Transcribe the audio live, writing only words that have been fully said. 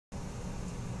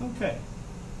Okay,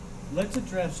 let's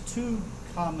address two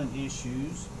common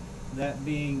issues, that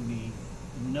being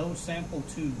the no sample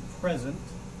tube present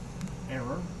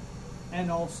error and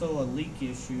also a leak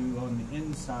issue on the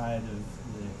inside of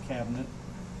the cabinet.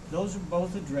 Those are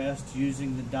both addressed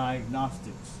using the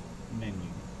diagnostics menu.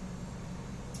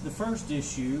 The first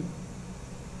issue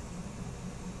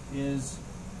is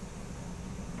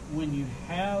when you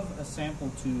have a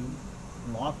sample tube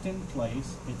locked in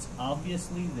place, it's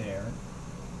obviously there,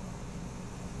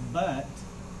 but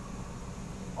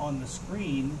on the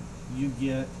screen you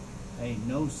get a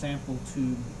no sample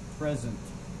tube present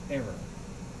error.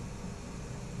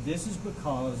 This is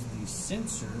because the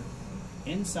sensor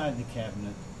inside the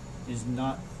cabinet is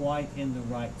not quite in the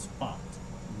right spot.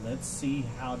 Let's see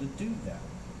how to do that.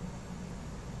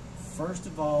 First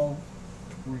of all,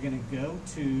 we're going to go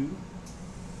to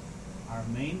our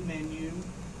main menu.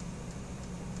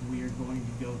 We are going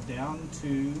to go down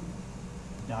to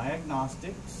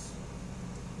Diagnostics,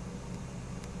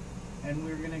 and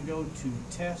we're going to go to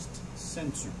Test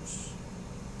Sensors.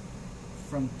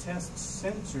 From Test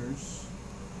Sensors,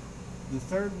 the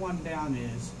third one down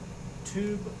is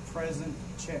Tube Present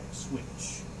Check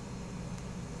Switch.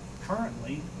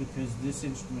 Currently, because this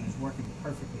instrument is working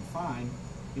perfectly fine,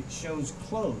 it shows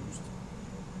closed.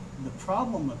 The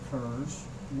problem occurs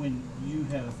when you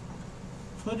have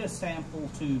put a sample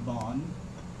tube on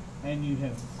and you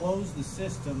have closed the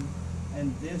system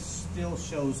and this still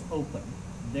shows open.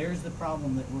 There's the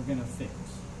problem that we're going to fix.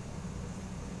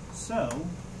 So,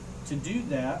 to do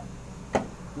that,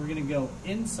 we're going to go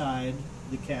inside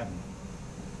the cabinet.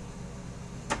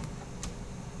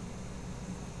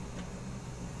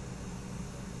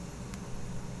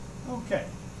 Okay,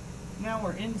 now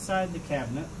we're inside the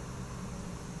cabinet.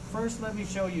 First, let me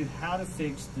show you how to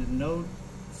fix the no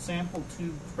sample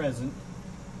tube present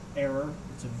error.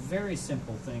 It's a very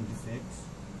simple thing to fix.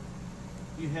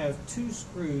 You have two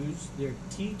screws. They're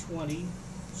T20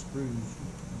 screws.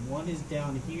 One is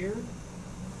down here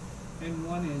and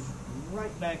one is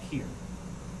right back here.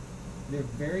 They're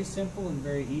very simple and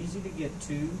very easy to get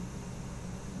to.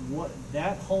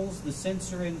 That holds the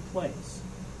sensor in place.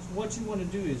 So what you want to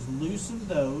do is loosen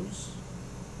those,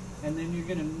 and then you're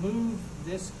going to move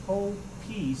this whole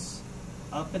piece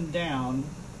up and down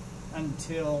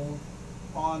until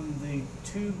on the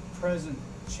tube present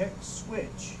check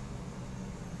switch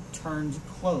turns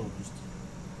closed.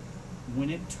 When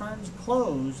it turns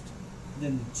closed,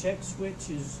 then the check switch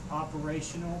is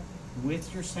operational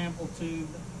with your sample tube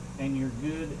and you're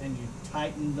good, and you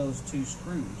tighten those two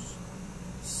screws.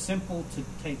 Simple to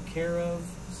take care of,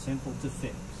 simple to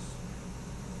fix.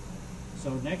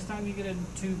 So next time you get a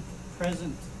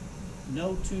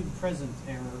no tube present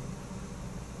error,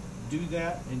 do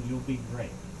that and you'll be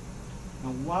great. Now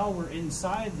while we're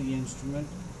inside the instrument,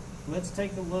 let's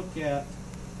take a look at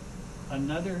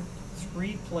another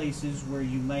 3 places where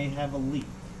you may have a leak.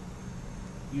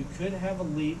 You could have a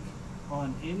leak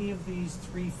on any of these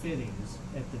 3 fittings: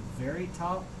 at the very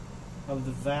top of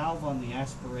the valve on the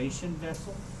aspiration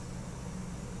vessel,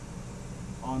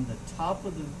 on the top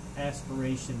of the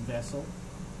aspiration vessel,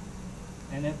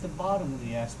 and at the bottom of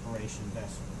the aspiration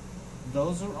vessel.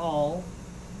 Those are all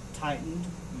tightened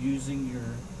using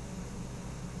your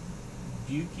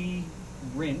BUCHI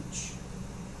wrench.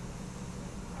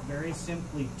 Very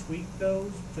simply tweak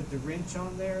those, put the wrench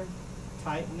on there,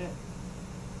 tighten it,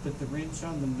 put the wrench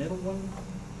on the middle one,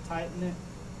 tighten it,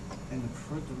 and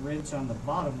put the wrench on the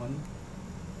bottom one,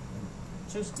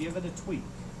 and just give it a tweak.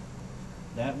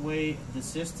 That way the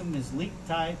system is leak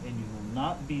tight and you will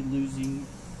not be losing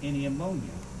any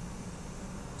ammonia.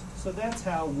 So that's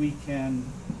how we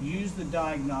can use the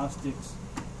diagnostics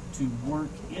to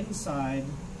work inside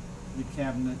the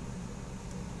cabinet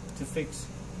to fix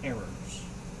errors.